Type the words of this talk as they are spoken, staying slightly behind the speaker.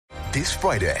This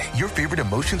Friday, your favorite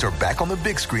emotions are back on the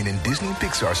big screen in Disney and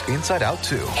Pixar's Inside Out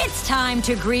 2. It's time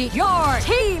to greet your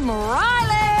Team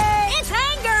Riley. It's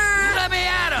anger. Let me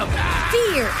at him.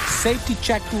 Fear. Safety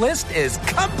checklist is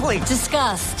complete.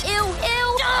 Disgust. Ew.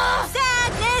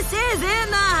 Sadness is in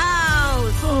the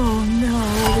house. Oh, no.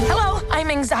 Hello, I'm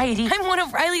anxiety. I'm one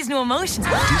of Riley's new emotions.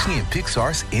 Disney and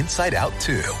Pixar's Inside Out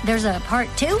 2. There's a part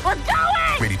 2? We're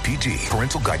going! Rated PG.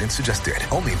 Parental guidance suggested.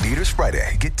 Only in theaters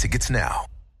Friday. Get tickets now.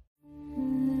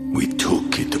 We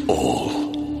took it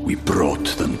all. We brought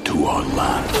them to our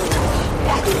land.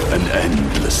 An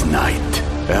endless night,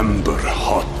 ember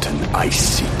hot and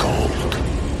icy cold.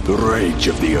 The rage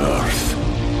of the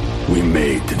earth. We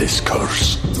made this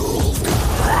curse.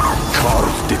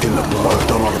 Carved it in the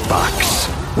blood on our backs.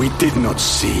 We did not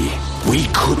see. We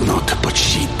could not, but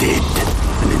she did.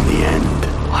 And in the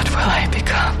end... What will I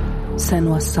become?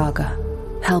 Senua's Saga.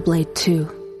 Hellblade 2.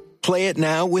 Play it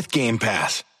now with Game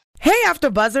Pass. Hey,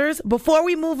 AfterBuzzers! Before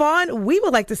we move on, we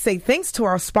would like to say thanks to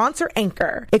our sponsor,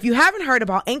 Anchor. If you haven't heard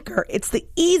about Anchor, it's the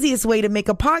easiest way to make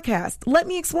a podcast. Let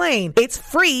me explain. It's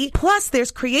free, plus there's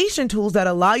creation tools that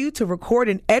allow you to record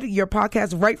and edit your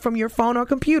podcast right from your phone or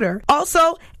computer.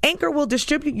 Also, Anchor will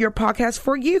distribute your podcast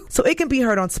for you, so it can be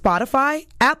heard on Spotify,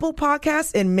 Apple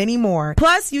Podcasts, and many more.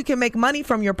 Plus, you can make money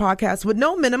from your podcast with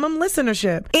no minimum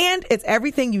listenership. And it's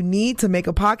everything you need to make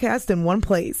a podcast in one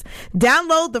place.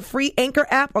 Download the free Anchor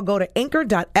app or go to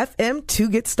anchor.fm to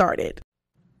get started.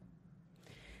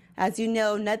 As you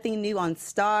know, nothing new on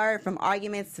Star, from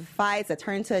arguments to fights that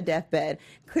turn to a deathbed.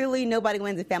 Clearly, nobody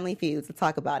wins in Family Feuds. Let's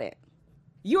talk about it.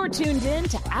 You're tuned in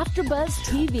to AfterBuzz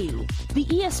TV, the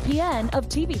ESPN of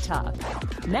TV talk.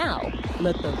 Now,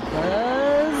 let the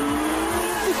buzz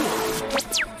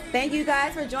begin. Thank you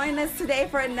guys for joining us today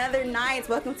for another night.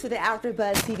 Welcome to the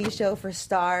AfterBuzz TV show for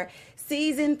Star,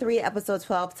 Season 3, Episode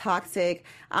 12, Toxic.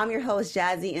 I'm your host,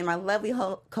 Jazzy, and my lovely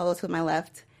co-host with my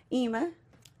left, Ema.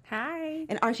 Hi.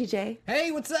 And Archie J. Hey,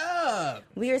 what's up?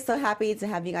 We are so happy to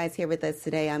have you guys here with us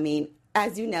today. I mean,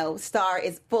 as you know, Star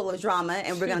is full of drama,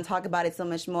 and we're going to talk about it so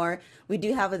much more. We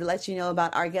do have to let you know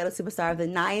about our ghetto superstar of the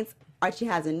night. Archie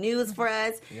has a news for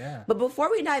us. Yeah. But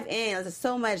before we dive in, there's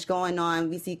so much going on.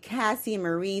 We see Cassie and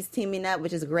Maurice teaming up,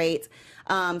 which is great.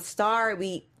 Star,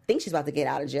 we think she's about to get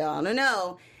out of jail. I don't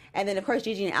know. And then, of course,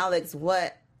 Gigi and Alex,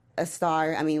 what a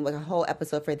star. I mean, like a whole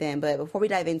episode for them. But before we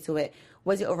dive into it,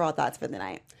 what's your overall thoughts for the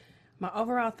night? My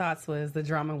overall thoughts was the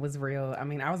drama was real. I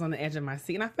mean, I was on the edge of my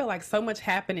seat, and I feel like so much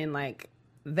happened in like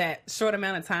that short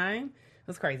amount of time. It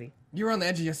was crazy. You were on the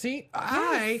edge of your seat?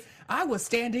 Yes. I was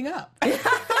standing up. You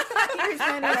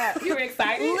were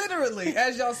excited? Literally,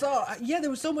 as y'all saw. Yeah, there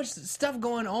was so much stuff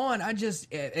going on. I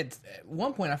just, at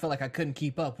one point, I felt like I couldn't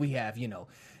keep up. We have,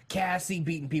 Cassie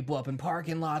beating people up in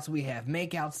parking lots. We have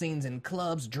makeout scenes in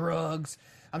clubs, drugs.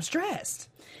 I'm stressed.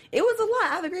 It was a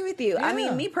lot. I agree with you. Yeah. I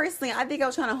mean, me personally, I think I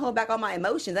was trying to hold back all my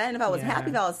emotions. I didn't know if I was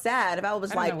happy, if I was sad, if I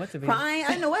was like crying. I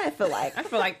didn't know what I feel like. I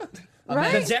feel like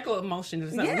right? the Jekyll emotion or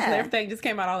something. Yeah. Everything just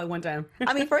came out all at one time.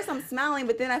 I mean, first I'm smiling,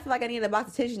 but then I feel like I need a box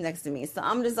of tissues next to me. So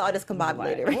I'm just all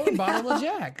discombobulated. Or a bottle of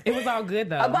Jack. It was all good,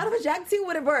 though. A bottle of Jack, too,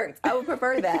 would have worked. I would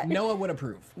prefer that. Noah would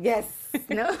approve. Yes.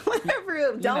 Noah would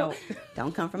approve. Don't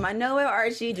come for my Noah,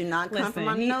 Archie. Do not come for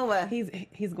my Noah.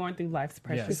 He's going through life's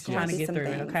pressure. Yes, He's trying to get through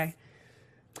it, okay?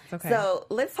 It's okay. So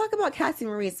let's talk about Cassie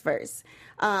and Maurice first.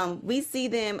 We see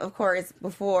them, of course,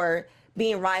 before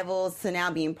being rivals to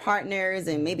now being partners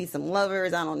and maybe some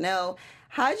lovers. I don't know.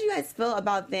 How did you guys feel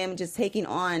about them just taking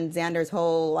on Xander's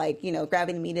whole,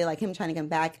 grabbing the media, him trying to come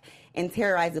back and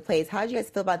terrorize the place? How did you guys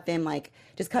feel about them,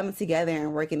 just coming together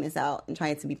and working this out and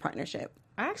trying to be partnership?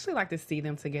 I actually like to see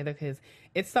them together because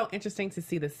it's so interesting to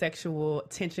see the sexual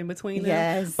tension between them.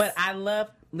 Yes. But I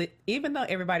love, even though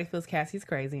everybody feels Cassie's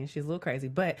crazy and she's a little crazy,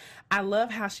 but I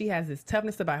love how she has this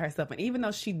toughness about herself. And even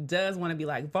though she does want to be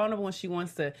vulnerable and she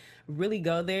wants to really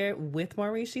go there with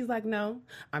Maurice, she's like, no,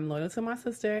 I'm loyal to my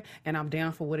sister and I'm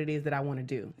down for what it is that I want to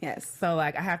do. Yes. So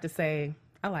I have to say,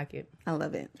 I like it. I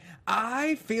love it.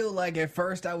 I feel like at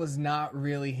first I was not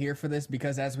really here for this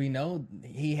because, as we know,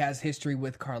 he has history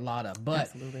with Carlotta. But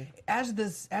absolutely, as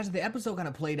the episode kind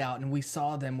of played out and we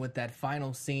saw them with that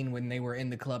final scene when they were in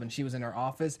the club and she was in her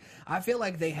office, I feel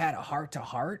like they had a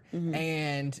heart-to-heart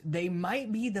and they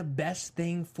might be the best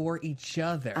thing for each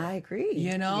other. I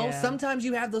agree. Sometimes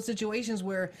you have those situations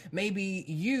where maybe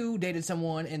you dated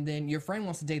someone and then your friend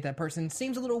wants to date that person.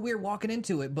 Seems a little weird walking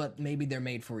into it, but maybe they're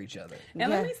made for each other.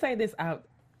 And let me say this out.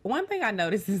 One thing I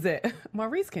noticed is that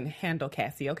Maurice can handle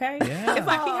Cassie, okay? Yeah. It's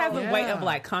like he has a way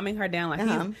of calming her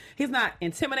down. He's not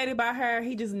intimidated by her.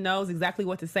 He just knows exactly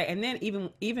what to say. And then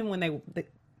even when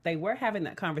they were having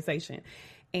that conversation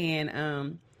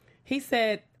and he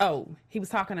said, he was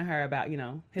talking to her about,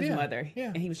 his mother.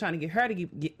 Yeah. And he was trying to get her to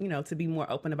get, to be more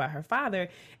open about her father.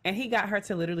 And he got her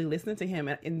to literally listen to him.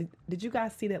 And did you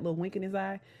guys see that little wink in his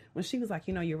eye? When she was like,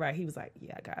 you're right. He was like,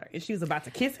 yeah, I got her. And she was about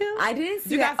to kiss him. I didn't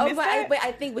see that. But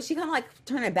I think, was she kind of like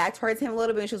turning her back towards him a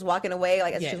little bit when she was walking away?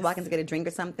 Like as she was walking to get a drink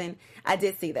or something? I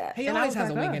did see that. He always has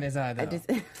a wink in his eye, though.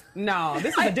 No,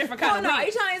 this is a different kind of wink. Are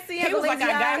you trying to see him? He was like, I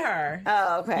got her.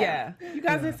 Oh, okay. Yeah. You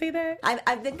guys didn't see that?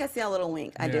 I think I see a little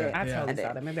wink. I did. I totally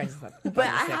saw that. Maybe I just But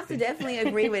I have to definitely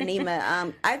agree with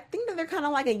Nima. I think that they're kind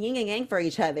of like a yin and yang for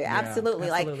each other. Absolutely.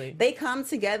 Like they come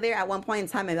together at one point in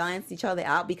time and balance each other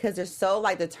out because they're so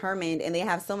like determined and they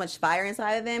have so much fire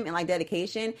inside of them and like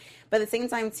dedication. But at the same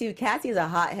time too, Cassie is a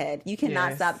hothead. You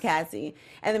cannot stop Cassie.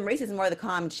 And then Maurice is more the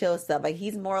calm, chill stuff. Like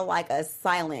he's more like a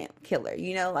silent killer.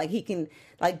 Like he can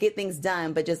like get things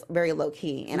done, but just very low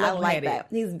key. And I like that.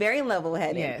 He's very level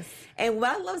headed. Yes. And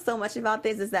what I love so much about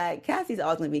this is that Cassie's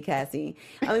always going to be Cassie.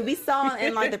 I mean, we saw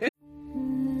in like the.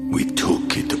 We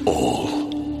took it all.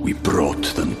 We brought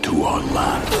them to our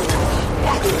land.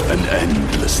 An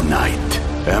endless night,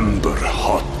 ember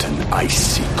hot and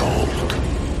icy cold.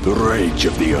 The rage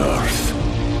of the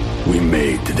earth. We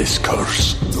made this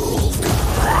curse.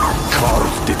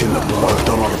 Carved it in the blood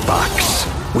on our backs.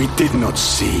 We did not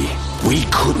see. We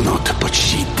could not, but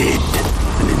she did.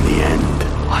 And in the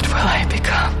end, what will I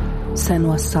become?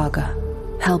 Senua's Saga.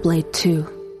 Hellblade 2.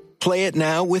 Play it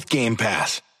now with Game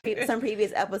Pass. Some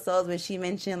previous episodes when she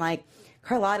mentioned like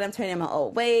Carlotta, I'm turning in my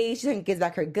old ways. She gets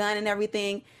back her gun and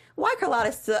everything. Why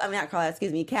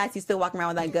Cassie still walking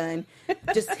around with that gun,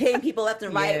 just hitting people left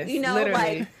and right. Literally.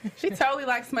 Like she totally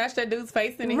like smashed that dude's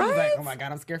face in, and he was like, "Oh my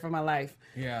god, I'm scared for my life."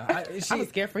 Yeah, I was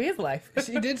scared for his life.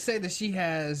 She did say that she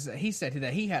has. He said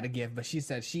that he had a gift, but she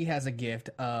said she has a gift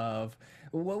of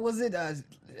what was it?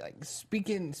 Like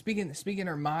speaking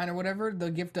her mind or whatever.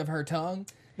 The gift of her tongue.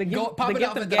 The gift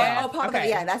of gas.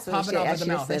 Yeah, that's what popping off at the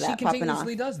mouth. And she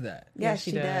continuously does that. Yeah,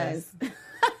 she does.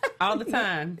 All the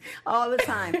time. All the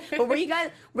time. But were you guys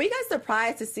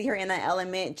surprised to see her in that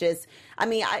element?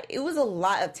 It was a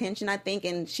lot of tension, I think,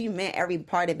 and she meant every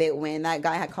part of it when that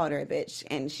guy had called her a bitch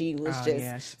and she was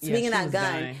swinging that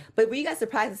gun. Dying. But were you guys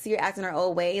surprised to see her acting her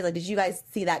old ways? Like, did you guys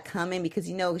see that coming? Because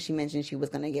she mentioned she was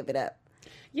going to give it up.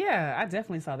 Yeah, I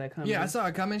definitely saw that coming. Yeah, I saw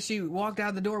it coming. She walked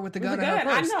out the door with the gun in her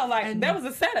purse. I know, that was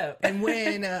a setup. And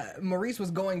when Maurice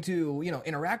was going to,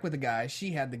 interact with the guy,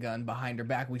 she had the gun behind her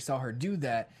back. We saw her do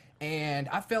that. And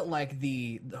I felt like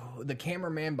the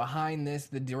cameraman behind this,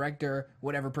 the director,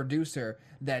 whatever producer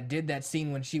that did that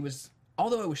scene when she was,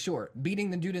 although it was short,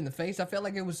 beating the dude in the face, I felt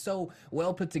like it was so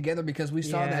well put together because we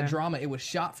saw that drama. It was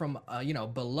shot from,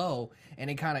 below, and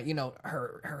it kind of,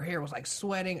 her hair was like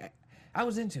sweating. I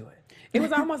was into it. It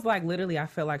was almost like literally I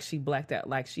felt like she blacked out.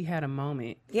 Like she had a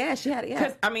moment. Yeah, she had it.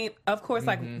 Yeah. Because, of course,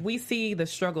 like we see the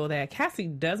struggle that Cassie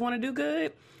does want to do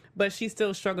good, but she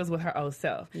still struggles with her old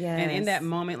self. Yes. And in that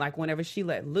moment, like whenever she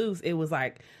let loose, it was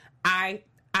like I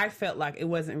felt like it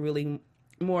wasn't really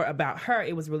more about her.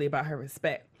 It was really about her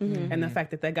respect. Mm-hmm. And the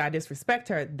fact that guy disrespect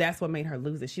her, that's what made her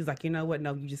lose it. She's like, you know what?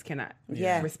 No, you just cannot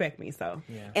respect me. So,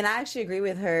 and I actually agree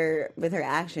with her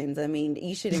actions. I mean,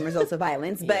 you shouldn't resort to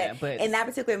violence, but in that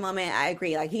particular moment, I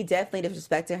agree. Like he definitely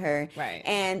disrespected her. Right.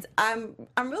 And I'm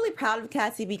really proud of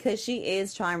Cassie because she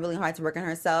is trying really hard to work on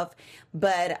herself.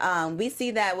 But we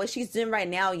see that what she's doing right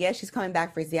now, yes, she's coming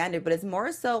back for Xander, but it's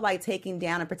more so like taking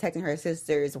down and protecting her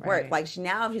sister's work. Like she's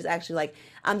actually like,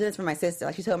 I'm doing this for my sister.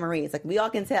 Like she told Maurice, like we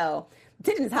all can tell.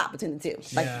 Tension is hot between the two.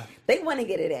 Like they want to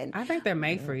get it in. I think they're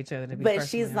made for each other. To be but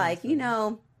she's like,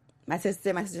 my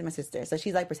sister. So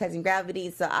she's like protecting Gravity.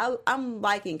 So I'm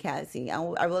liking Cassie.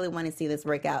 I really want to see this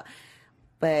work out.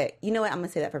 But you know what? I'm gonna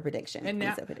say that for prediction. And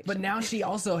now she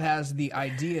also has the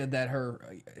idea that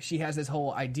she has this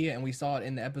whole idea, and we saw it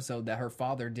in the episode that her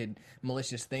father did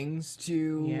malicious things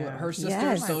to her sister.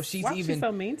 Yes. So she's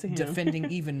so mean to him?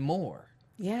 defending even more.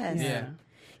 Yes.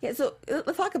 Yeah, so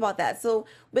let's talk about that. So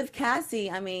with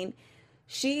Cassie, I mean,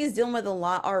 she is dealing with a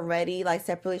lot already, like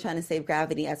separately trying to save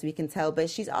Gravity, as we can tell, but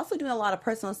she's also doing a lot of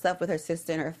personal stuff with her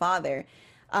sister and her father.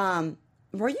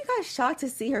 Were you guys shocked to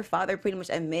see her father pretty much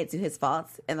admit to his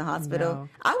faults in the hospital? No.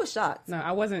 I was shocked. No,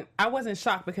 I wasn't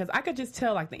shocked because I could just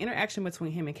tell like the interaction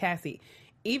between him and Cassie,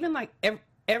 even like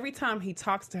every time he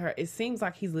talks to her, it seems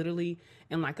like he's literally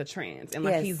in like a trance and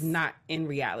like he's not in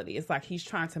reality. It's like he's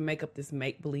trying to make up this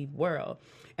make-believe world.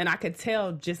 And I could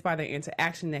tell just by their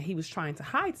interaction that he was trying to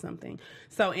hide something.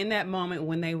 So in that moment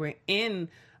when they were in,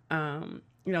 the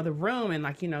room and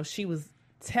like, she was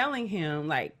telling him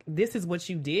like, this is what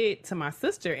you did to my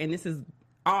sister and this is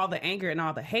all the anger and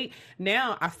all the hate.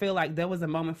 Now I feel like there was a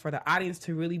moment for the audience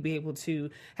to really be able to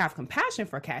have compassion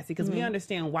for Cassie, because we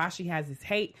understand why she has this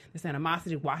hate, this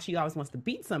animosity, why she always wants to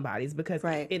beat somebody, is because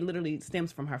it literally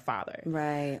stems from her father.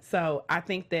 Right. So I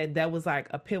think that was like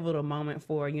a pivotal moment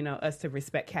for, you know, us to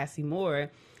respect Cassie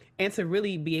more and to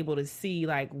really be able to see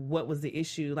like what was the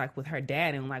issue like with her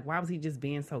dad, and like why was he just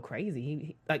being so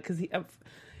crazy?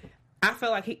 I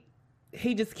felt like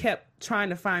he just kept trying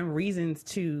to find reasons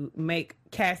to make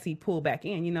Cassie pull back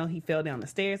in. You know, he fell down the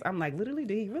stairs. I'm like, literally,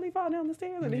 did he really fall down the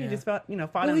stairs? Or did he just fall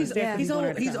down the stairs?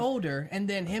 He's older. And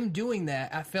then him doing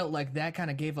that, I felt like that kind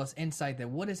of gave us insight that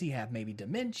what does he have? Maybe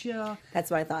dementia?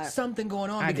 That's what I thought. Something going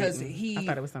on I because didn't. I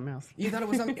thought it was something else. You thought it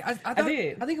was something? I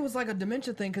did. I think it was like a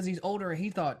dementia thing because he's older and he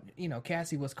thought, you know,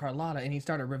 Cassie was Carlotta, and he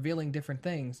started revealing different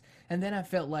things. And then I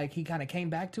felt like he kind of came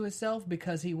back to himself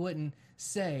because he wouldn't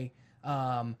say,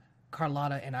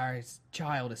 Carlotta and our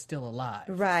child is still alive.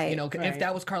 Right. You know, if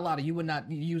that was Carlotta, you would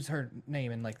not use her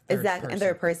name in like third person. In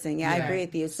third person. Yeah, I agree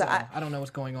with you. So I don't know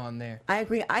what's going on there. I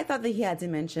agree. I thought that he had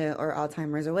dementia or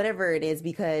Alzheimer's or whatever it is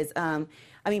because,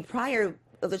 prior,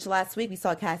 just last week we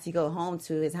saw Cassie go home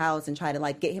to his house and try to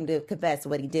like get him to confess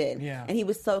what he did. Yeah. And he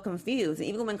was so confused. And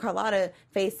even when Carlotta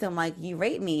faced him like, you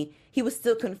raped me, he was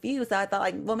still confused. So I thought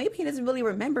like, well, maybe he doesn't really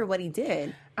remember what he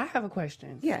did. I have a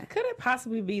question. Yeah. Could it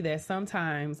possibly be that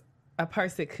sometimes a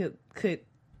person could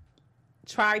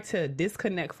try to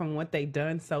disconnect from what they've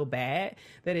done so bad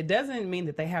that it doesn't mean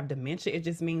that they have dementia? It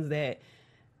just means that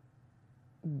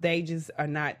they just are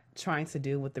not trying to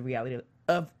deal with the reality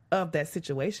of that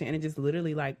situation, and it just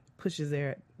literally like pushes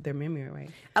their memory away.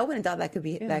 I wouldn't doubt that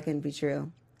can be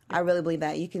true. I really believe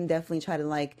that you can definitely try to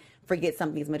like forget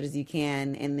something as much as you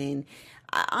can, and then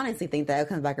I honestly think that it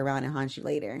comes back around and haunts you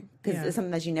later because it's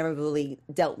something that you never really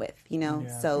dealt with, you know.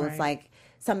 Yeah. So it's like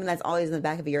something that's always in the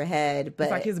back of your head. But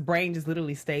it's like his brain just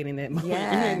literally stayed in that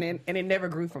moment, and it never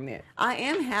grew from there. I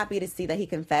am happy to see that he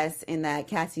confessed and that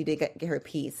Cassie did get her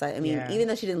peace. I mean, even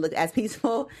though she didn't look as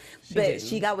peaceful,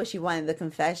 she got what she wanted, the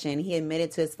confession. He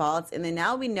admitted to his faults, and then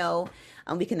now we know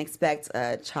we can expect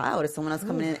a child or someone else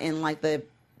coming in like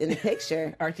in the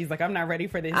picture. Archie's like, I'm not ready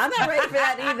for this. I'm not ready for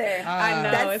that either. I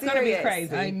know, it's going to be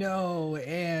crazy. I know,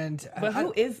 and...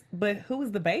 who is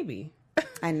the baby?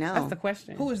 I know. That's the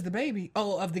question. Who is the baby?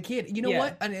 Oh, of the kid. You know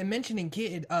what? And mentioning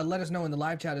kid, let us know in the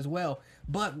live chat as well.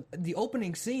 But the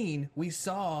opening scene, we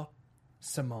saw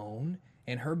Simone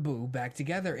and her boo back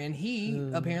together, and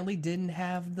he apparently didn't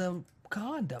have the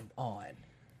condom on.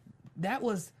 That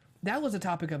was a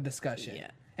topic of discussion.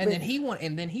 Yeah. And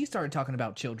then he started talking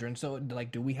about children. So,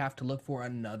 like, do we have to look for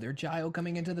another child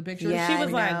coming into the picture? Yeah, she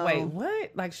was like, wait,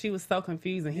 what? Like, she was so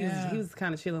confused, and he was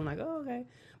kind of chilling, like, oh, okay.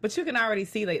 But you can already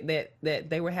see that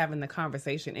they were having the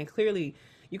conversation, and clearly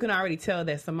you can already tell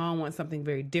that Simone wants something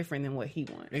very different than what he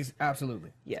wants. Absolutely.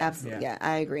 Yeah. Absolutely. Yeah,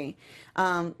 I agree.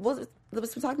 We're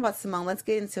talking about Simone. Let's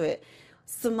get into it.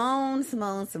 Simone.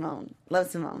 Love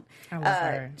Simone. I love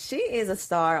her. She is a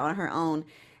star on her own.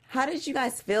 How did you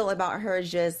guys feel about her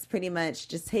just pretty much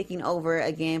just taking over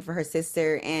again for her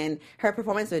sister and her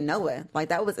performance with Noah? Like,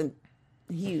 that was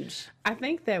huge. I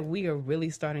think that we are really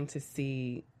starting to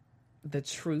see the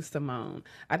true Simone.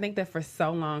 I think that for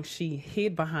so long she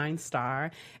hid behind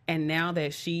Star, and now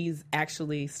that she's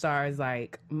actually Star's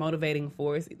like motivating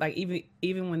force, like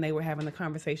even when they were having the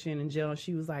conversation in jail,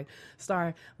 she was like,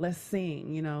 Star, let's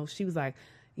sing. You know, she was like,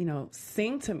 you know,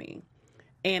 sing to me.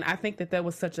 And I think that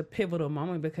was such a pivotal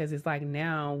moment because it's like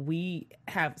now we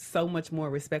have so much more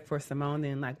respect for Simone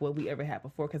than like what we ever had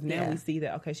before. Because now we see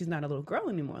that, okay, she's not a little girl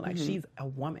anymore. Like she's a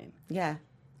woman. Yeah.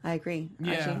 I agree.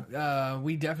 Yeah,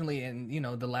 we definitely, in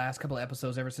the last couple of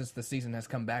episodes, ever since the season has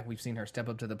come back, we've seen her step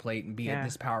up to the plate and be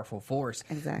this powerful force.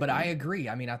 Exactly. But I agree.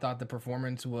 I mean, I thought the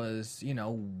performance was,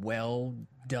 well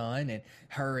done, and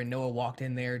her and Noah walked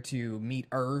in there to meet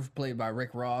Irv, played by Rick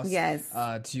Ross. Yes.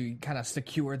 To kind of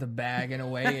secure the bag in a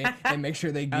way and make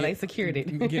sure they secured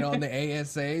it. get on the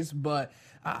ASAs, but.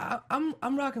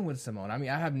 I'm rocking with Simone. I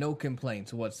mean, I have no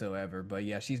complaints whatsoever. But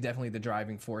yeah, she's definitely the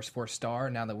driving force for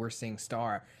Star. Now that we're seeing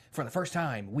Star for the first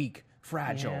time, weak,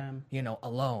 fragile,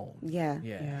 alone. Yeah.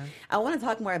 I want to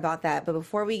talk more about that, but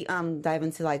before we dive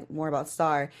into like more about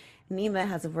Star, Nima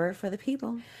has a word for the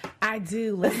people. I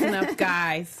do. Listen up,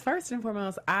 guys. First and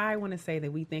foremost, I want to say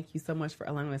that we thank you so much for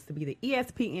allowing us to be the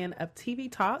ESPN of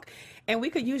TV Talk, and we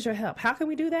could use your help. How can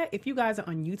we do that? If you guys are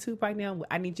on YouTube right now, what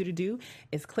I need you to do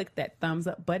is click that thumbs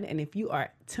up button, and if you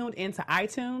are tuned into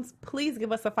iTunes, please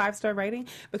give us a 5-star rating,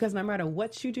 because no matter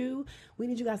what you do, we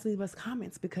need you guys to leave us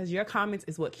comments, because your comments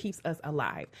is what keeps us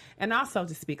alive. And also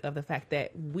to speak of the fact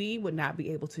that we would not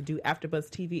be able to do AfterBuzz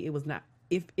TV.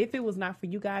 If it was not for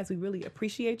you guys, we really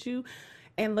appreciate you.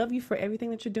 and love you for everything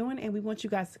that you're doing. And we want you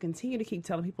guys to continue to keep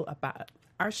telling people about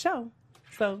our show.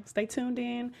 So stay tuned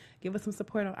in. Give us some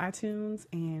support on iTunes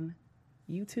and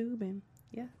YouTube. And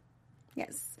yeah.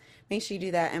 Yes. Make sure you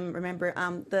do that. And remember,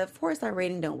 the 4-star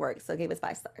rating don't work. So give us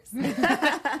 5 stars.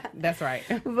 That's right.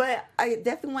 But I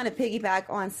definitely want to piggyback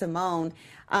on Simone.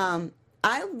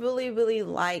 I really, really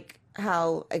like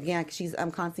how, again, she's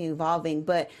constantly evolving.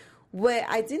 But what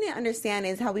I didn't understand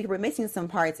is how we were missing some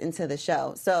parts into the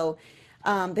show. So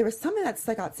there was something that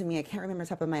stuck out to me. I can't remember the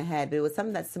top of my head, but it was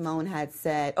something that Simone had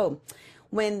said.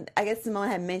 When I guess Simone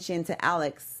had mentioned to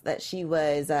Alex that she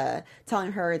was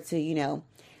telling her to,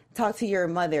 talk to your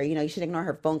mother, you should ignore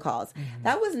her phone calls. Mm-hmm.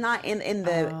 That was not in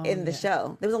the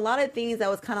show. There was a lot of things that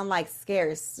was kind of like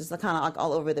scarce, just kind of like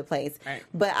all over the place. Right.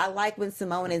 But I like when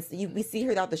Simone we see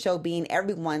her throughout the show being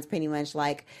everyone's pretty much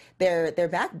like their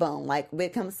backbone. Like when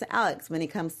it comes to Alex, when it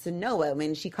comes to Noah,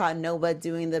 when she caught Noah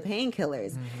doing the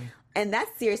painkillers. Mm-hmm. And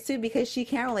that's serious too because she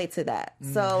can relate to that.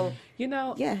 Mm-hmm. So,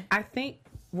 I think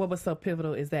what was so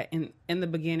pivotal is that in the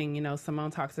beginning,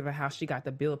 Simone talks about how she got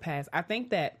the bill pass. I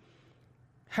think that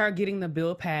her getting the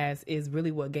bill pass is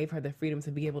really what gave her the freedom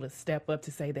to be able to step up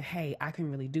to say that, hey, I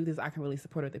can really do this. I can really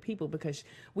support other people, because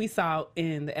we saw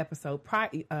in the episode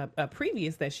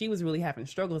previous that she was really having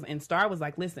struggles. And Star was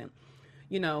like, listen,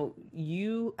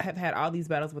 you have had all these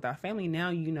battles with our family.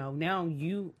 Now, now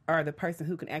you are the person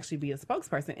who can actually be a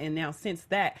spokesperson. And now since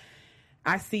that,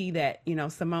 I see that,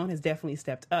 Simone has definitely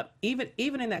stepped up. Even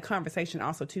in that conversation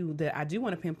also, too, that I do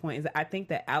want to pinpoint is that I think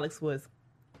that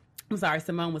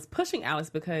Simone was pushing Alex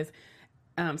because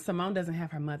Simone doesn't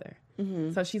have her mother.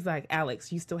 Mm-hmm. So she's like,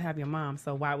 Alex, you still have your mom,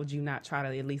 so why would you not try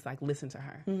to at least listen to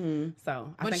her? Mm-hmm.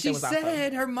 So I think she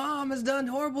said her mom has done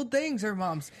horrible things. Her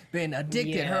mom's been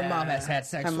addicted. Yeah. Her mom has had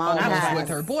sex with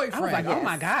her boyfriend. I was like, oh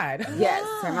my God. Yes,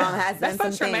 her mom has done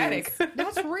That's so traumatic.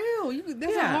 That's real.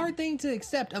 That's a hard thing to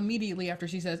accept immediately after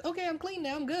she says, okay, I'm clean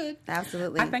now, I'm good.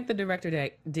 Absolutely. I think the director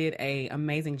did a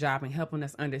amazing job in helping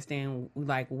us understand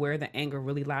where the anger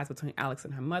really lies between Alex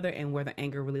and her mother, and where the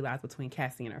anger really lies between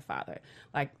Cassie and her father.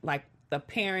 Like the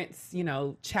parents,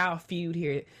 child feud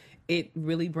here, it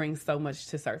really brings so much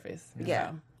to surface. Yeah,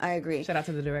 so, I agree. Shout out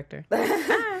to the director.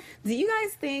 Do you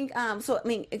guys think,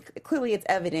 clearly it's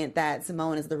evident that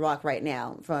Simone is the rock right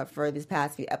now for these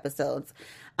past few episodes.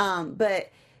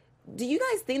 But do you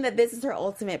guys think that this is her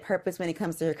ultimate purpose when it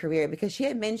comes to her career? Because she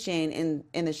had mentioned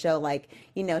in the show,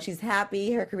 she's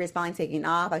happy, her career's finally taking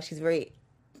off. She's very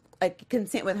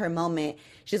content with her moment.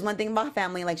 She's one thing about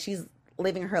family, she's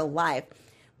living her life.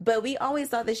 But we always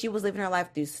thought that she was living her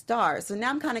life through Star. So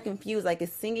now I'm kind of confused.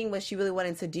 Is singing what she really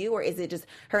wanted to do, or is it just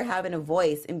her having a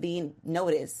voice and being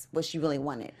noticed what she really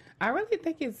wanted? I really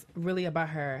think it's really about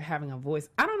her having a voice.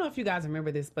 I don't know if you guys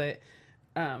remember this, but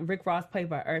Rick Ross,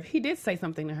 played by Irv, he did say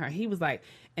something to her. He was like,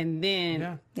 and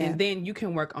then you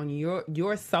can work on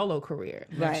your solo career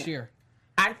next year.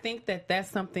 I think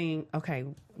that's something. Okay,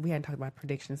 we hadn't talked about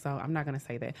predictions, so I'm not going to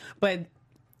say that, but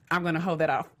I'm going to hold that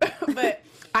off. But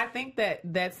I think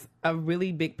that's a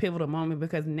really big pivotal moment,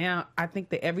 because now I think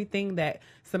that everything that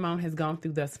Simone has gone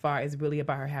through thus far is really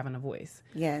about her having a voice.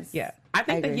 Yes. Yeah. I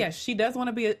think that, yes, she does want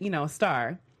to be a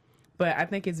star, but I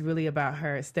think it's really about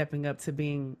her stepping up to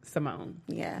being Simone.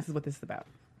 Yeah. This is what this is about.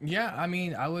 Yeah,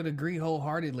 I would agree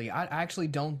wholeheartedly. I actually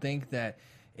don't think that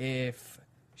if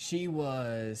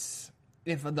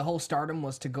the whole stardom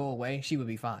was to go away, she would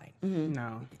be fine. Mm-hmm.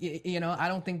 No. I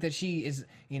don't think that she is,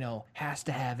 has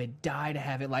to have it, die to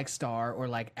have it like Star or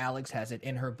like Alex has it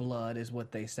in her blood, is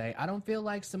what they say. I don't feel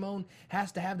like Simone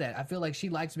has to have that. I feel like she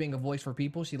likes being a voice for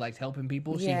people. She likes helping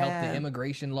people. She helped the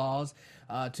immigration laws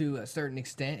to a certain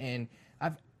extent, and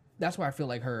that's where I feel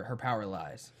like her power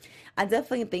lies. I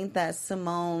definitely think that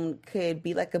Simone could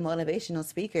be like a motivational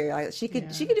speaker. She could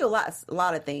do a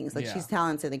lot of things. She's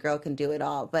talented. The girl can do it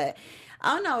all. But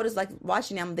I don't know. I was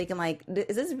watching it, I'm thinking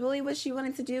is this really what she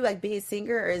wanted to do? Be a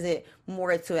singer, or is it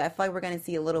more to it? I feel like we're going to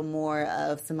see a little more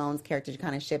of Simone's character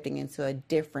kind of shifting into a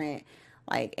different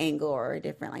angle or a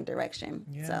different direction.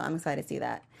 Yeah. So I'm excited to see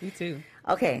that. Me too.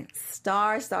 Okay,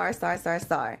 Star.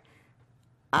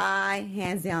 I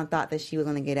hands down thought that she was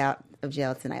going to get out of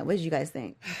jail tonight. What did you guys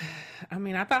think?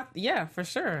 I thought, yeah, for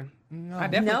sure. No. I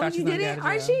definitely thought she was going to get out of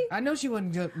jail. Aren't she? I know she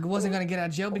wasn't going to get out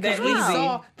of jail because we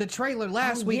saw the trailer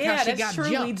last week how she got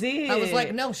jumped. We did. I was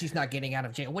like, no, she's not getting out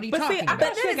of jail. What are you talking about? I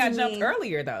bet she got jumped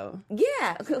earlier, though.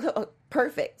 Yeah.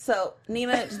 Perfect. So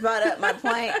Nina just brought up my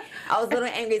point. I was a little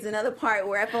angry. It's another part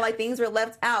where I feel like things were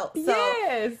left out.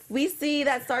 So we see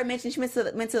that Star mentioned she went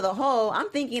to the hole. I'm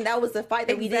thinking that was the fight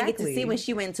that we didn't get to see when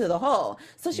she went to the hole.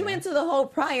 So she went to the hole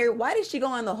prior. Why did she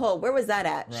go in the hole? Where was that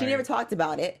at? Right. She never talked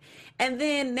about it. And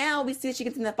then now we see she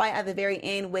gets in the fight at the very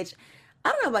end, which I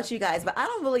don't know about you guys, but I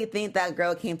don't really think that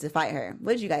girl came to fight her.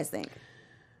 What did you guys think?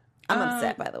 I'm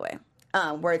upset, by the way.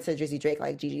 Word to Drizzy Drake,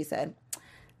 like Gigi said.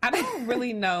 I don't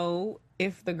really know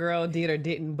if the girl did or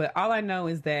didn't, but all I know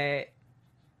is that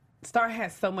Star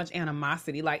has so much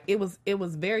animosity. Like, it was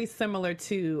very similar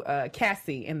to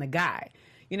Cassie and the guy.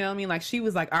 You know what I mean? Like, she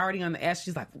was like already on the edge.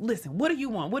 She's like, listen, what do you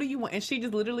want? What do you want? And she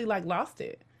just literally like lost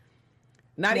it.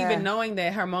 Not even knowing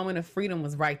that her moment of freedom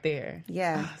was right there.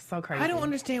 Yeah. So crazy. I don't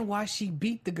understand why she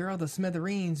beat the girl to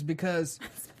smithereens because...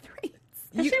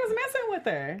 And she was messing with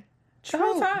her. The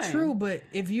whole time. True, but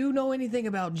if you know anything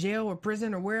about jail or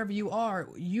prison or wherever you are,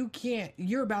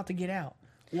 you're about to get out.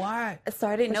 Why?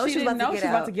 Sorry, I didn't know she was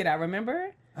about to get out.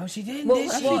 Remember? Oh, she didn't. Well,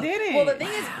 did she? She didn't. Well, the thing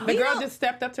is, the girl just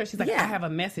stepped up to her. She's like, Yeah. I have a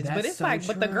message. That's But it's so like,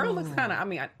 but the girl true. looks kind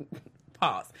of,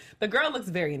 pause. The girl looks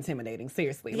very intimidating,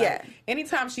 seriously. Like, Yeah.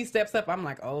 anytime she steps up, I'm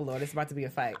like, oh, Lord, it's about to be a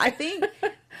fight.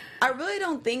 I really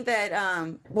don't think that,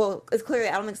 well, it's clear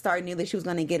that I don't think Star knew that she was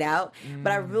going to get out,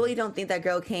 but I really don't think that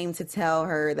girl came to tell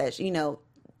her that,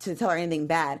 to tell her anything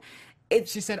bad.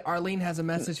 She said Arlene has a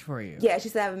message for you. Yeah, she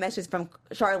said I have a message from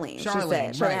Charlene. She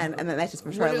said Charlene had a message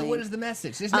from Charlene. What is the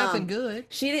message? There's nothing good.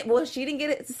 She didn't get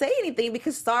it to say anything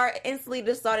because Star instantly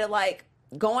just started like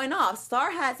going off. Star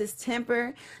has this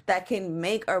temper that can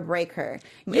make or break her.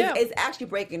 Yeah. It's actually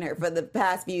breaking her for the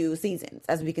past few seasons,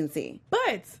 as we can see.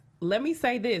 But let me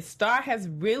say this. Star has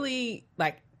really,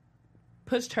 like,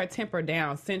 pushed her temper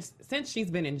down since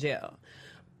she's been in jail.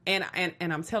 And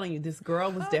I'm telling you, this girl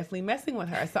was definitely messing with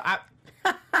her. So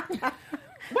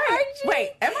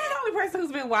Wait, am I the only person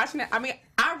who's been watching it? I mean,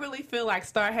 I really feel like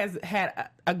Star has had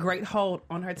a great hold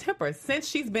on her temper since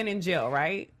she's been in jail,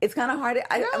 right? It's kind of hard.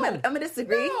 I'm going to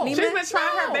disagree. No. Nima? She's been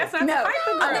trying her best not to fight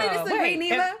the girl. I'm going to disagree,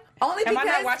 Nima. Only am because...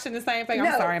 I not watching the same thing?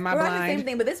 I'm sorry, am I we're blind? watching the same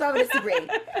thing, but this is why I would disagree.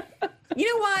 You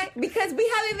know why? Because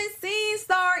we haven't even seen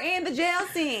Star in the jail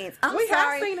scenes. We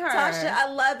have seen her. Tasha,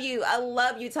 I love you. I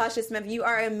love you, Tasha Smith. You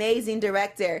are an amazing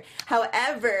director.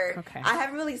 However, I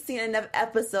haven't really seen enough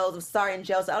episodes of Star in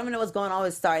jail, so I don't even know what's going on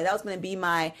with Star. That was going to be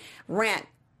my rant.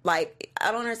 Like,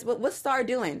 I don't understand. What's Star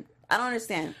doing? I don't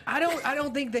understand. I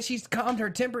don't think that she's calmed her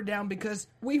temper down because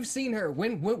we've seen her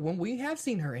when we have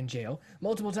seen her in jail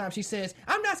multiple times. She says,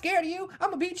 "I'm not scared of you. I'm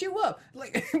gonna beat you up."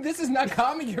 Like, this is not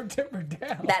calming your temper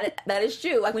down. That is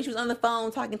true. Like when she was on the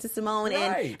phone talking to Simone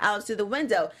and Alex through the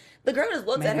window, the girl just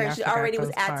looked at her and she already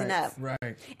was acting up.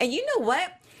 Right. And you know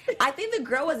what? I think the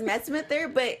girl was messing with her,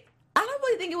 but I don't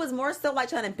really think it was more so like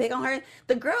trying to pick on her.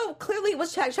 The girl clearly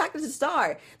was attracted to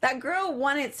Star. That girl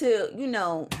wanted to,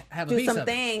 do some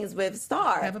things with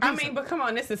Star. I mean, but come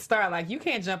on, this is Star. Like, you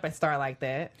can't jump at Star like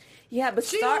that. Yeah, but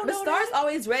Star's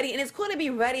always ready, and it's cool to be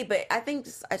ready, but I think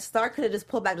Star could have just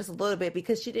pulled back just a little bit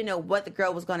because she didn't know what the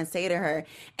girl was going to say to her.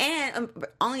 And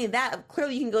only that,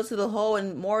 clearly you can go to the hole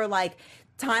and more like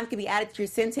time can be added to your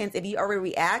sentence if you already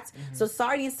react. Mm-hmm. So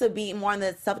Star needs to be more on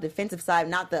the self-defensive side,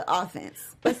 not the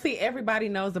offense. But see, everybody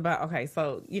knows about, okay,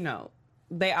 so,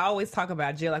 they always talk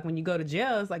about jail. Like, when you go to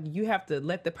jail, it's like you have to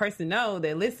let the person know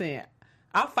that, listen,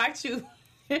 I'll fight you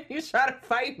if you try to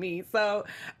fight me. So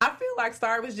I feel like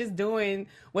Star was just doing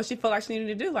what she felt like she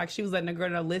needed to do. Like, she was letting the girl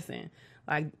know, listen,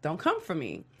 like, don't come for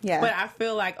me. Yeah. But I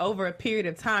feel like over a period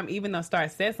of time, even though Star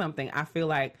said something, I feel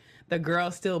like the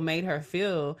girl still made her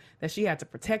feel that she had to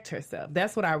protect herself.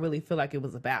 That's what I really feel like it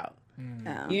was about.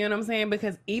 Mm. You know what I'm saying?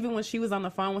 Because even when she was on the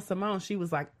phone with Simone, she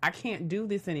was like, I can't do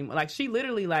this anymore. Like, she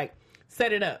literally, like,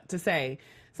 set it up to say,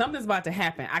 something's about to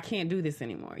happen. I can't do this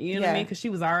anymore. You know what I mean? Because she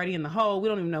was already in the hole. We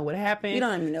don't even know what happened. We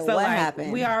don't even know what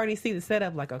happened. We already see the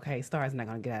setup, like, okay, Star's not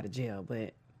going to get out of jail,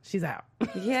 but she's out.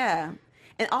 Yeah.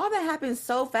 And all that happened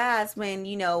so fast when,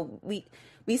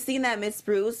 we seen that Miss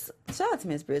Bruce, shout out to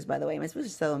Miss Bruce, by the way. Miss Bruce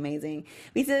is so amazing.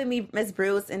 We see Miss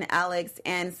Bruce and Alex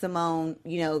and Simone,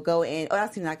 go in. Oh,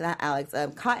 not Alex,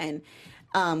 Cotton,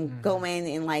 go in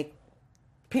and, like,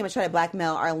 pretty much try to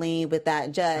blackmail Arlene with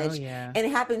that judge. Oh, yeah. And it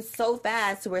happened so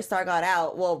fast to where Star got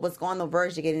out. Well, was on the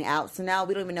verge of getting out. So now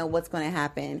we don't even know what's going to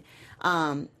happen.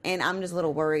 And I'm just a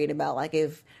little worried about, like,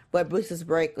 if what Bruce's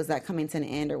break was that coming to an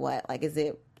end or what? Like, is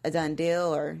it a done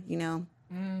deal or,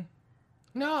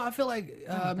 No, I feel like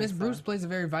Miss Bruce plays a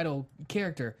very vital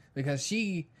character because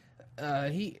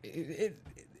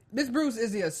Miss Bruce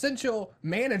is the essential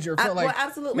manager for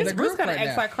absolutely. Miss Bruce kind of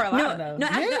acts like Carlotta, though. No,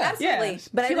 absolutely. Yeah.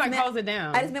 But she holds it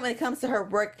down. I just meant when it comes to her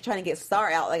work trying to get Star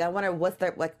out, like I wonder what's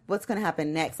going to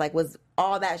happen next. Like, was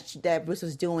all that Bruce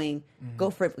was doing go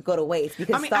to waste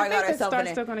because Star got herself in it. Star's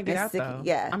still going to get out, though.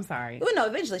 Yeah, I'm sorry. Well, no,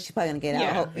 eventually she's probably going to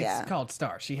get out. It's called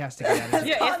Star. She has to get out.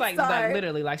 It's like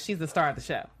literally like she's the star of the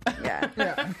show.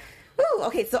 Yeah. Ooh,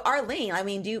 okay, so Arlene, I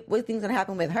mean, what do you think's gonna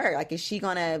happen with her? Like, is she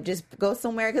gonna just go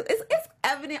somewhere? Because it's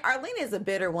evident. Arlene is a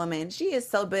bitter woman. She is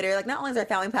so bitter. Like, not only has her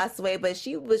family passed away, but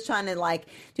she was trying to, like,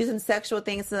 do some sexual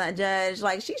things to that judge.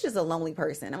 Like, she's just a lonely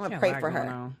person. I'm going to pray for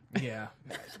her. Yeah.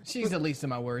 She's the least of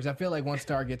my worries. I feel like once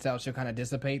Star gets out, she'll kind of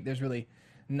dissipate. There's really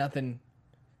nothing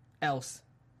else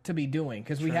to be doing.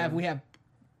 Because we have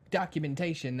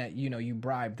documentation that, you know, you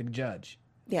bribed the judge.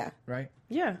 Yeah. Right?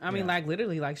 Yeah. I mean, like,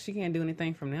 literally, like, she can't do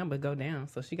anything from them but go down.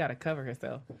 So she got to cover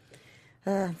herself.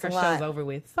 Her show's over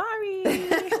with. Sorry.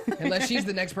 Unless she's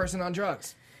the next person on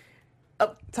drugs.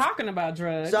 Oh, talking about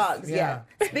drugs. Yeah.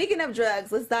 Speaking of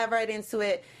drugs, let's dive right into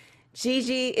it.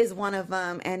 Gigi is one of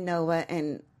them, and Noah,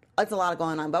 and it's a lot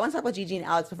going on. But I want to talk about Gigi and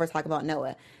Alex before I talk about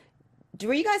Noah.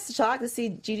 Were you guys shocked to see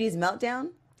Gigi's meltdown?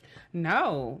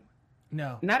 No.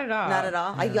 Not at all. Not at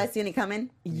all. Are you guys seeing it coming?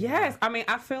 Yes. I mean,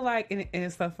 I feel like, and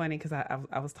it's so funny because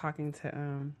I was talking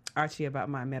to Archie about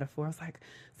my metaphor. I was like,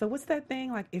 so what's that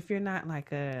thing? Like, if you're not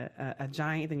like a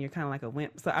giant, then you're kind of like a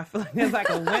wimp. So I feel like there's like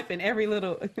a wimp in every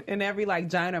like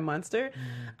giant or monster.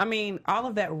 I mean, all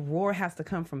of that roar has to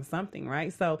come from something,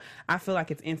 right? So I feel like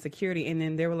it's insecurity. And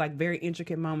then there were like very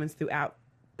intricate moments throughout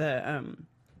the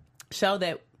show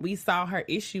that we saw her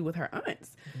issue with her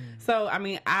aunts. So, I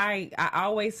mean, I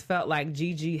always felt like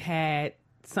Gigi had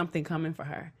something coming for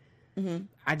her.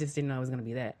 I just didn't know it was going to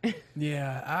be that.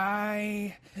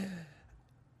 Yeah,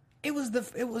 It was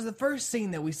the first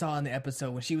scene that we saw in the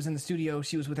episode when she was in the studio.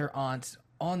 She was with her aunts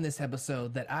on this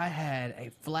episode that I had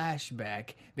a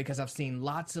flashback because I've seen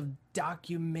lots of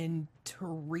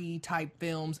documentary type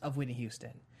films of Whitney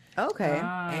Houston. Okay.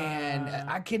 And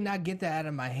I could not get that out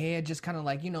of my head. Just kind of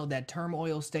like, you know, that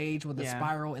turmoil stage with the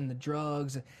spiral and the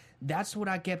drugs. That's what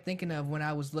I kept thinking of when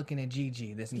I was looking at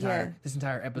Gigi this entire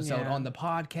episode on the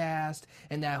podcast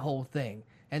and that whole thing.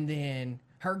 And then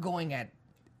her going at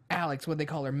Alex, what they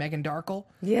call her, Meghan Darkle.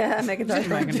 Yeah, Meghan Darkle.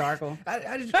 Meghan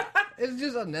Darkle. It's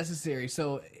just unnecessary.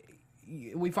 So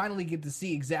we finally get to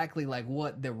see exactly like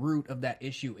what the root of that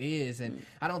issue is, and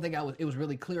I don't think it was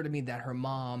really clear to me that her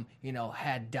mom, you know,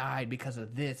 had died because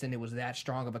of this, and it was that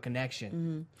strong of a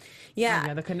connection.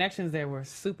 Yeah, the connections there were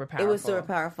super powerful. It was super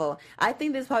powerful. I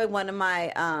think this is probably one of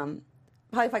my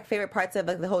probably like favorite parts of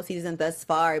like the whole season thus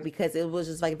far because it was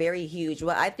just like very huge.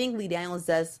 What I think Lee Daniels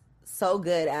does so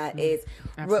good at is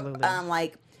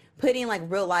like putting like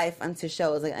real life onto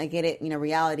shows. Like I get it, you know,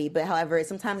 reality, but however,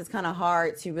 sometimes it's kind of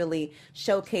hard to really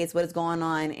showcase what is going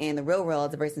on in the real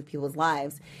world versus people's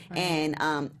lives. Right.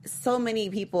 And so many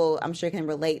people, I'm sure, can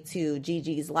relate to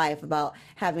Gigi's life about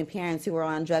having parents who are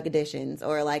on drug addictions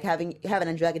or like having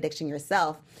a drug addiction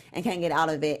yourself and can't get out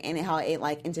of it, and how it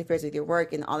like interferes with your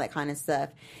work and all that kind of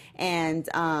stuff. And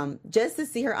just to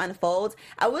see her unfold,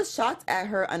 I was shocked at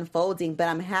her unfolding, but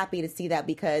I'm happy to see that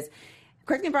because,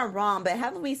 correct me if I'm wrong, but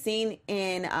haven't we seen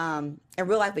in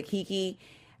real life with Kiki,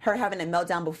 her having a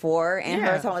meltdown before and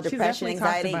her talking about depression,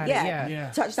 anxiety?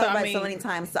 She's talked about it so many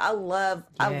times. So I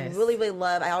really, really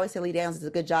love, I always say Lee Daniels does a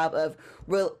good job of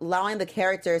allowing the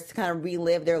characters to kind of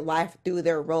relive their life through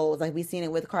their roles. Like we've seen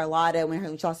it with Carlotta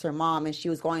when she lost her mom and she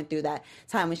was going through that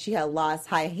time when she had lost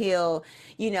High Heel,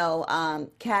 you know,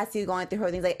 Cassie going through her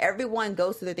things. Like everyone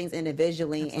goes through their things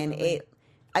individually. Absolutely. And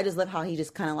I just love how he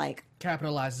just kind of like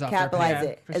capitalizes off their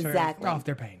pain. Exactly. Off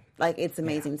their pain. Like it's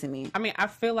amazing to me. I mean, I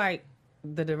feel like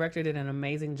the director did an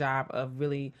amazing job of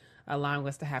really allowing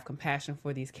us to have compassion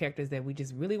for these characters that we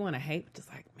just really want to hate. Just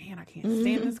like, man, I can't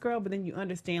stand this girl. But then you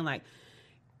understand, like,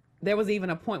 there was even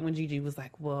a point when Gigi was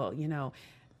like, well, you know,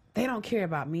 they don't care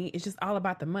about me. It's just all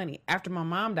about the money. After my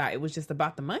mom died, it was just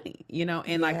about the money, you know?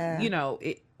 And like, you know,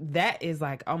 that is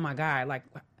like, oh my God, like,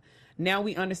 now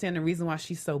we understand the reason why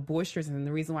she's so boisterous and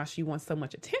the reason why she wants so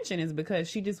much attention is because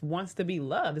she just wants to be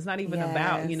loved. It's not even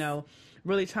about, you know,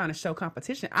 really trying to show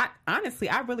competition.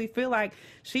 I really feel like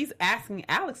she's asking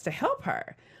Alex to help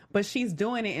her, but she's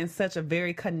doing it in such a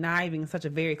very conniving, such a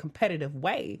very competitive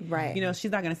way. Right. You know, she's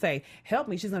not going to say, help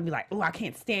me. She's going to be like, oh, I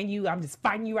can't stand you. I'm just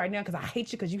fighting you right now because I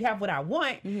hate you because you have what I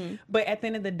want. But at the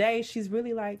end of the day, she's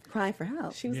really like crying for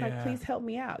help. She was like, please help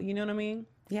me out. You know what I mean?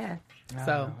 Yeah.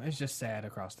 So it's just sad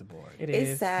across the board.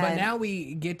 It's sad. But now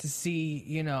we get to see,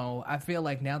 you know, I feel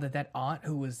like now that aunt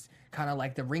who was kind of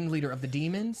like the ringleader of the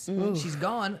demons, she's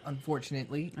gone,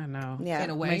 unfortunately. I know. Yeah.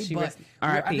 In a way. But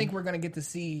I think we're going to get to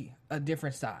see a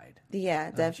different side.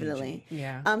 Yeah, definitely. Gigi.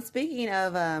 Yeah. Speaking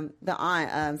of the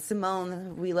aunt,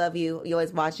 Simone, we love you. You're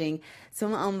always watching.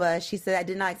 Simone Umba, she said, I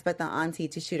did not expect the auntie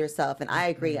to shoot herself. And I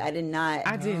agree. I did not.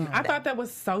 I didn't. I thought that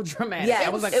was so dramatic. Yeah, I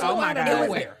was like, oh my God.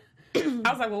 Nowhere.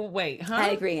 I was like, well, wait, huh?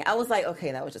 I agree. I was like,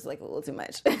 okay, that was just like a little too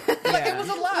much. Like, it was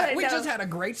a lot. We just had a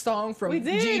great song from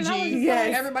Gigi.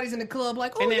 Everybody's in the club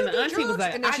like, oh, and then you the do auntie drugs? was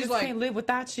like, and then I she's just like, can't live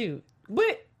without you.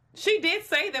 But she did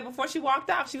say that before she walked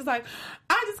out. She was like,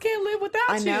 I I just can't live without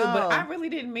I you. know. But I really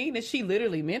didn't mean that she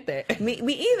literally meant that. Me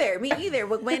either.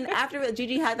 But when after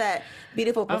Gigi had that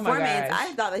beautiful Oh my performance, gosh.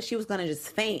 I thought that she was gonna just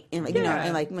faint and like, you know,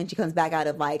 and like when she comes back out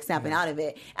of like snapping out of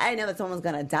it, I didn't know that someone was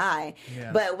gonna die.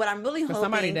 Yeah. But what I'm really But hoping,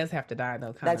 somebody does have to die,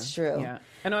 though. Kinda. That's true. Yeah.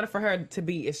 In order for her to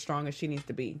be as strong as she needs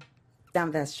to be.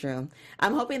 That's true.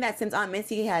 I'm hoping that since Aunt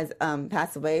Missy has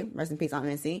passed away, rest in peace, Aunt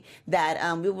Missy,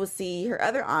 that we will see her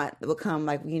other aunt that will come,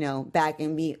 like, you know, back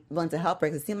and be willing to help her.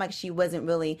 Because it seemed like she wasn't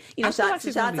really, you know, I feel shout like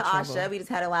she's out gonna to be Asha. trouble. We just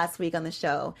had her last week on the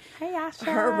show. Hey, Asha.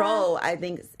 Her role, I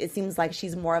think, it seems like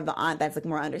she's more of the aunt that's like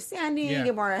more understanding Yeah.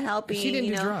 and more helping. She didn't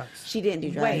you do know? drugs. She didn't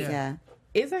do drugs. Wait. Yeah.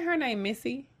 Isn't her name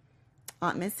Missy?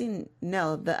 Aunt Missy,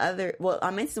 no, the other. Well,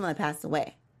 Aunt Missy's the one that passed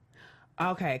away.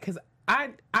 Okay, because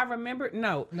I remember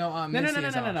no. No, No. Missy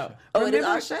is Asha. Oh, it is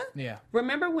Remember- Asha? Yeah.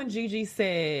 Remember when Gigi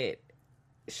said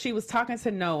she was talking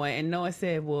to Noah, and Noah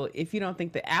said, "Well, if you don't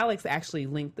think that Alex actually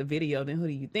linked the video, then who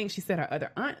do you think?" She said her other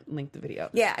aunt linked the video.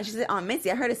 Yeah, she said Aunt Missy.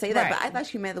 I heard her say that, Right. but I thought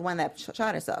she meant the one that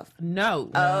shot herself. No.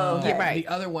 Oh, okay. You're right.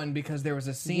 The other one, because there was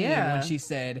a scene Yeah. when she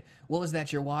said, "What was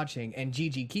that you're watching?" And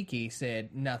Gigi Kiki said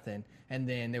nothing, and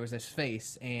then there was this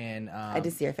face, and I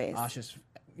did see her face. Asha's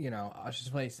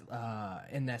face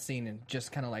in that scene, and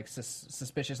just kind of like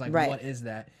suspicious, like, Right. what is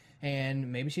that?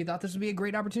 And maybe she thought this would be a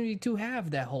great opportunity to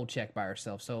have that whole check by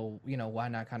herself. So, you know, why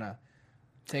not kind of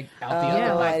take out the Oh, other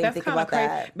I one? didn't That's think kind of about crazy.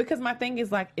 that. Because my thing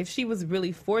is, like, if she was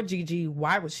really for Gigi,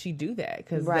 why would she do that?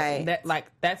 Because Right.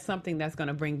 that's something that's going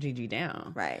to bring Gigi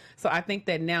down. Right. So I think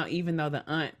that now, even though the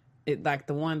aunt, like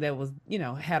the one that was, you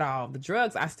know, had all the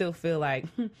drugs, I still feel like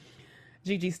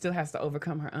Gigi still has to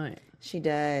overcome her aunt. She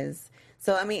does.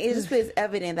 So, I mean, it just is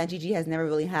evident that Gigi has never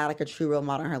really had like a true role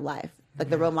model in her life. Like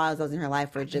the role models that was in her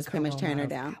life were just pretty much tearing her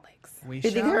down. We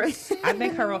You think her,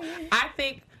 I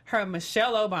think her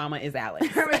Michelle Obama is Alex.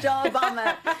 her Michelle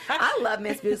Obama. I love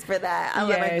Miss Bruce for that. I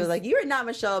love her. She was like, "You're not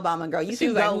Michelle Obama, girl. You She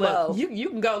can was go like, low." look, you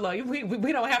can go low.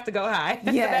 We don't have to go high.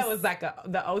 Yes. That was like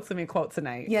the ultimate quote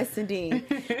tonight. Yes, indeed.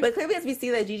 But clearly, as we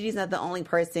see that Gigi's not the only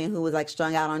person who was like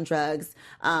strung out on drugs.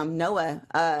 Noah.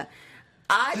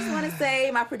 I just want to say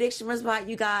my prediction was right,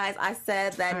 you guys. I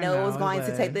said that Noah was going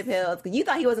to take the pills because you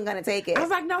thought he wasn't going to take it. I was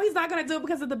like, no, he's not going to do it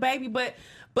because of the baby. But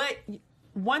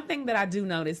one thing that I do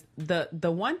notice, the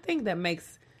one thing that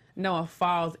makes Noah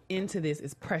falls into this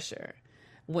is pressure.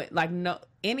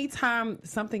 Anytime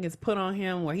something is put on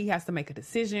him where he has to make a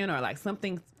decision or like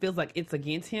something feels like it's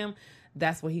against him,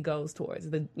 that's what he goes towards.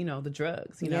 The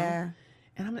drugs, you know? Yeah.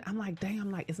 And I'm like,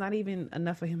 dang, it's not even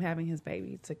enough for him having his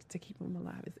baby to keep him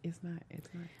alive. It's not.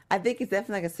 I think it's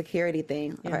definitely like a security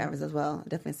thing for ours as well.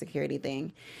 Definitely a security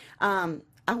thing.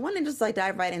 I want to just like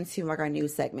dive right into like our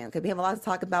news segment because we have a lot to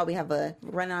talk about. We have a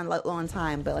run on low on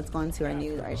time, but let's go into our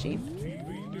news, Archie.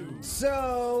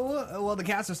 So, well, the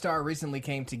cast of Star recently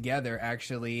came together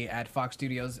actually at Fox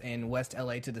Studios in West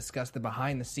LA to discuss the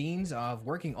behind the scenes of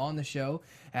working on the show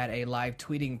at a live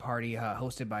tweeting party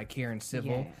hosted by Karen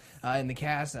Civil. Yes. And the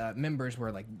cast members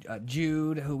were like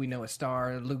Jude, who we know as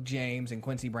Star, Luke James, and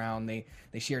Quincy Brown. They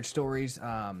shared stories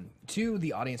to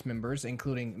the audience members,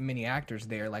 including many actors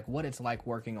there, like what it's like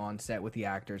working on set with the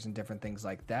actors and different things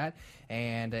like that.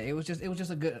 And it was just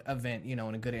a good event, you know,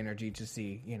 and a good energy to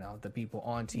see, you know, the people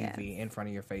on TV in front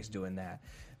of your face doing that.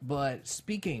 But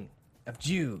speaking of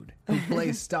Jude, who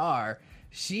plays Star,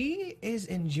 she is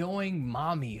enjoying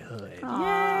mommyhood.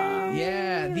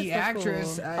 Yeah, the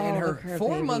actress and her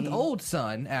 4-month-old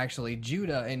son, actually,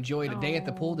 Judah, enjoyed a day at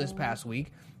the pool this past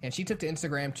week. And she took to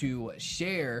Instagram to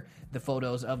share the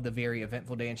photos of the very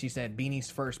eventful day. And she said Beanie's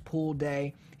first pool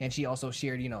day. And she also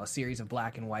shared, you know, a series of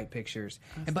black and white pictures.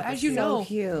 But as you know,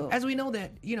 as we know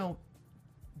that, you know,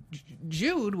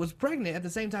 Jude was pregnant at the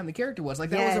same time the character was.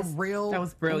 Like, that was a real, that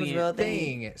was brilliant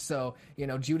thing. So, you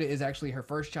know, Judah is actually her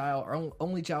first child, or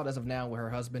only child as of now, with her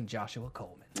husband, Joshua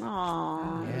Coleman.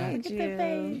 Aww, Yeah. look at the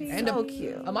baby. And So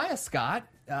cute. Amaya Scott,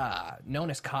 known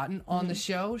as Cotton on the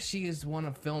show, she is one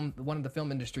of the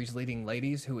film industry's leading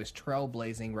ladies who is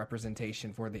trailblazing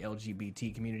representation for the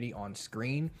LGBT community on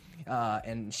screen.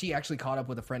 And she actually caught up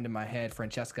with a friend in my head,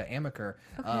 Francesca Amaker,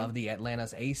 of the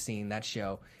Atlanta's A Scene, that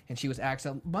show, and she was asked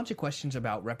a bunch of questions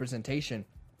about representation.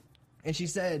 And she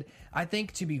said, I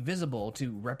think to be visible,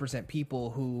 to represent people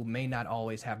who may not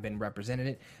always have been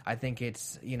represented, I think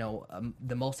it's, you know,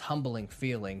 the most humbling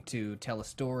feeling to tell a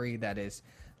story that is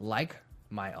like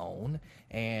my own.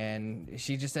 And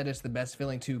she just said it's the best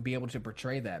feeling to be able to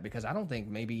portray that, because I don't think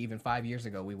maybe even 5 years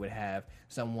ago we would have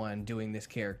someone doing this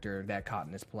character that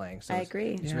Cotton is playing. So I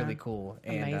agree. It's really cool.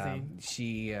 And Amazing.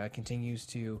 she continues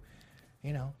to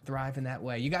thrive in that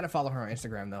way. You got to follow her on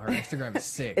Instagram, though. Her Instagram is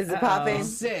sick. Is it popping?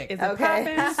 Sick. Is it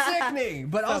popping? Sickening.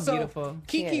 But So also, beautiful.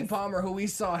 Keke Palmer, who we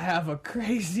saw have a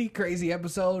crazy, crazy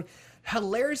episode,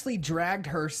 hilariously dragged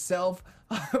herself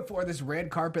for this red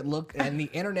carpet look, and the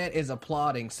internet is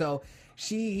applauding. So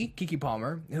Keke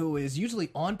Palmer, who is usually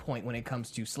on point when it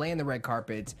comes to slaying the red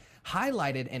carpet,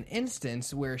 highlighted an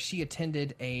instance where she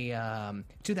attended a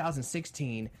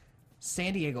 2016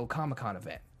 San Diego Comic-Con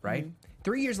event, right?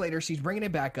 3 years later, she's bringing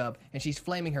it back up, and she's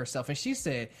flaming herself, and she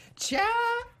said, "Child,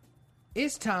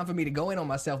 it's time for me to go in on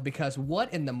myself because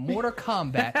what in the Mortal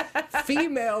Kombat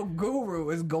female guru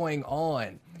is going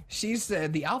on?" She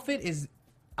said, "The outfit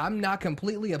I'm not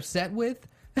completely upset with,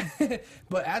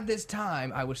 but at this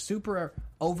time, I was super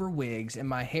over wigs, and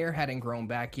my hair hadn't grown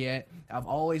back yet. I've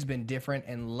always been different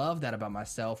and love that about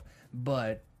myself,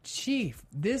 but Chief,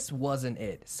 this wasn't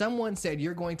it. Someone said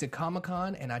you're going to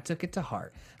Comic-Con, and I took it to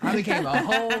heart. I became a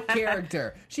whole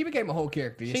character." She became a whole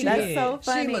character. That's so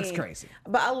funny. She looks crazy.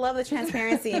 But I love the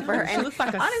transparency for her. She And looks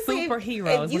like a honestly,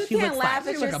 superhero If is you what she can't looks laugh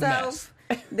like. at She looks like a yourself,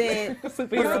 then what's the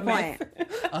Superhero point?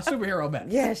 A superhero mess.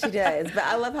 Yeah, she does. But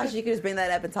I love how she could just bring that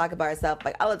up and talk about herself.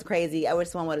 Like, I looked crazy. I wish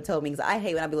someone would have told me because I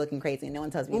hate when I be looking crazy and no one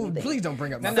tells me Ooh, anything. please don't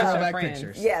bring up my That's not throwback your friends.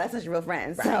 pictures. Yeah, that's not your real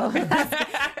friend. So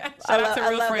Shout out to I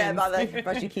real love friends. that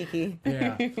about you, Keke.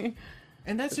 Yeah.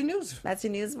 And that's your news. That's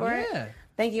your news for it? Yeah.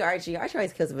 Thank you, Archie. Archie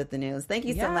always kills it with the news. Thank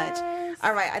you so much. Yes.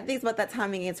 All right, I think it's about that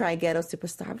time again to our ghetto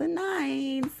superstar of the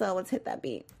night. So let's hit that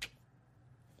beat.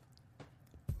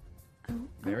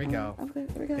 There we go. Okay,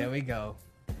 there we go. There we go.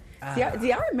 Do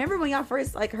y'all remember when y'all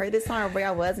first heard this song or where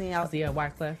y'all was and y'all? Yeah,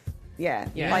 Wyclef. Yeah,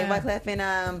 Yeah. like Wyclef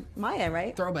and Maya,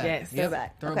 right? Throwback. Yes. Yep.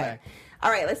 Throwback. Throwback. Okay. All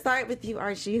right, let's start with you,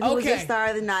 Archie. Who was your Okay. star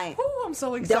of the night? Ooh, I'm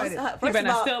so excited. First better of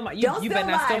not all, steal my- you don't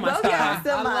better not steal my mine. star. Yeah,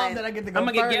 steal I mine. love that I get to go I'm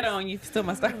gonna get first. ghetto on you. Still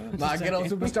my star. My ghetto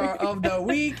superstar of the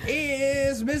week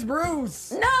is Miss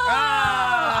Bruce. No,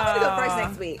 I'm gonna go first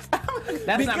next week.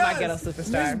 That's not my Because ghetto Miss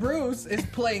superstar. Bruce is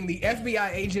playing the FBI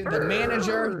agent, the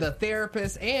manager, the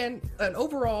therapist, and an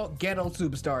overall ghetto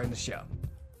superstar in the show.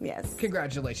 Yes.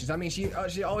 Congratulations. I mean, she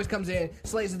always comes in,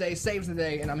 slays the day, saves the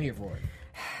day, and I'm here for it.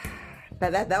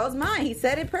 That was mine. He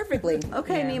said it perfectly.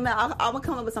 Okay, Yeah. Nima, I'll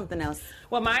come up with something else.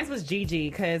 Well, mine was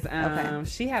Gigi because Okay.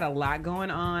 she had a lot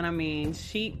going on. I mean,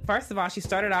 first of all, she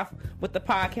started off with the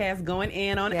podcast going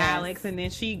in on Yes. Alex, and then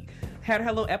she had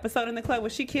her little episode in the club where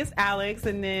she kissed Alex,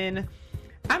 and then,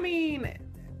 I mean,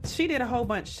 she did a whole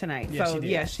bunch tonight. Yeah, so she did.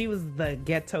 yeah, she was the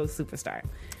ghetto superstar.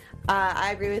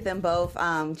 I agree with them both.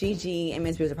 Gigi and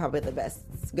Miss Bruce are probably the best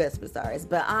superstars,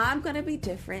 but I'm gonna be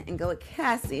different and go with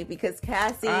Cassie because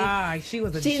Cassie, she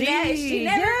was a she G.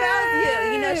 never found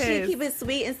you. You know, she Yes. keep it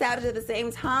sweet and savage at the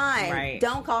same time. Right.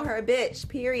 Don't call her a bitch.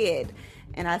 Period.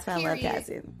 And that's why I love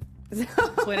Cassie.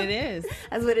 That's what it is.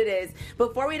 That's what it is.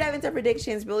 Before we dive into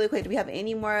predictions, really quick, do we have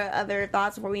any more other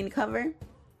thoughts before we cover?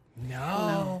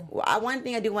 No. One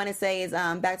thing I do want to say is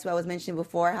back to what I was mentioning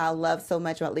before, how I love so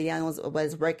much about Leon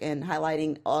was Rick and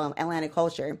highlighting Atlanta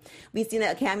culture. We've seen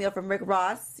a cameo from Rick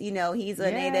Ross. You know, he's a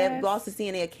native. We've also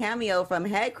seen a cameo from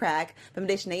Headcrack from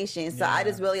Dish Nation. So I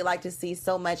just really like to see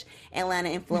so much Atlanta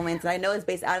influence. And I know it's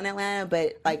based out in Atlanta,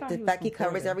 but like the fact he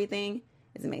covers everything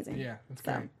is amazing. Yeah, that's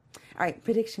So, great. all right,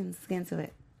 predictions. Let's get into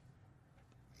it.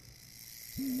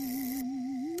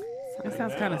 That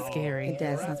sounds kind of scary. It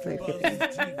does. Sounds pretty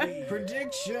creepy.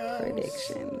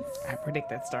 Predictions. I predict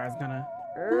that Star's gonna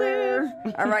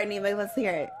All right, Nima, let's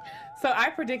hear it. So I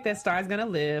predict that Star's gonna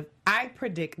live. I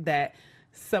predict that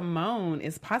Simone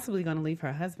is possibly gonna leave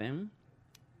her husband.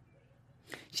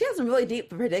 She has some really deep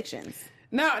predictions.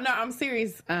 No, I'm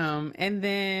serious. And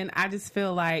then I just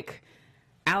feel like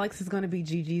Alex is gonna be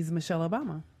Gigi's Michelle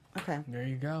Obama. Okay. There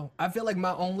you go. I feel like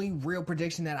my only real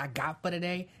prediction that I got for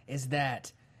today is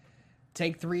that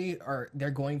Take Three they're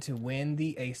going to win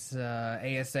the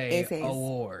ASA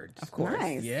award. Of course.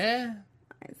 Nice. Yeah.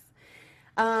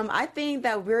 I think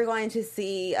that we're going to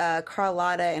see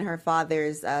Carlotta and her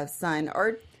father's son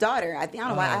or daughter. I don't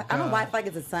know why. I don't know why I feel like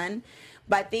it's a son,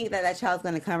 but I think that child's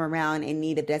going to come around and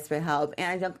need a desperate help, and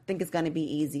I don't think it's going to be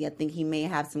easy. I think he may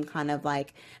have some kind of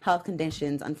like health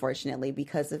conditions, unfortunately,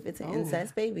 because of it's an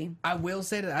incest baby. I will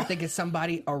say that I think it's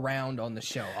somebody around on the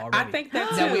show already. I think that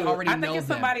that we too. already I know think it's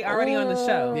them. somebody already on the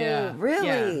show. Yeah.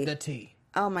 Really? Yeah, the T.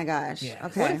 Oh my gosh. Yeah.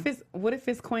 Okay. What if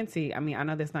it's Quincy? I mean, I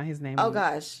know that's not his name. Oh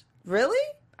gosh. Really?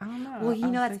 I don't know. Well, you I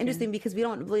was know that's thinking- interesting because we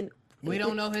don't really. We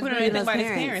don't know his We don't know name. anything about his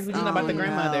parents. We just know about the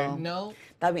grandmother. No.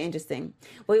 That'd be interesting.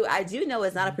 Well, I do know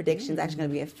it's not a prediction. It's actually going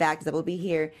to be a fact that we'll be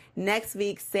here next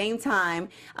week, same time.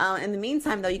 In the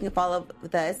meantime, though, you can follow up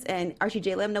with us. And Archie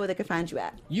J, let them know where they can find you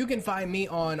at. You can find me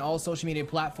on all social media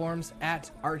platforms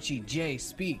at Archie J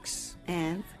Speaks.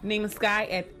 And Nima Sky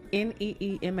at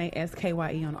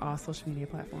NeeMaskye on all social media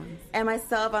platforms. And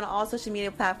myself on all social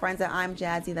media platforms that I'm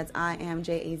Jazzy. That's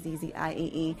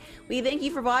IamJazziee. We thank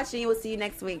you for watching. We'll see you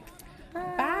next week.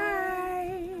 Bye.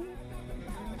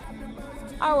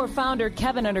 Our founder,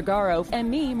 Kevin Undergaro,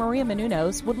 and me, Maria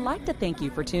Menounos, would like to thank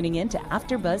you for tuning in to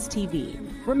AfterBuzz TV.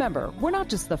 Remember, we're not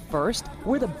just the first,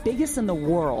 we're the biggest in the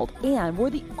world, and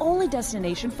we're the only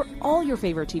destination for all your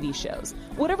favorite TV shows.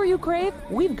 Whatever you crave,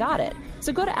 we've got it.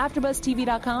 So go to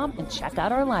AfterBuzzTV.com and check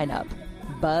out our lineup.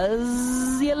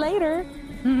 Buzz you later.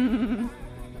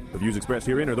 The views expressed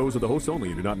herein are those of the hosts only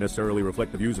and do not necessarily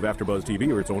reflect the views of AfterBuzz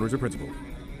TV or its owners or principals.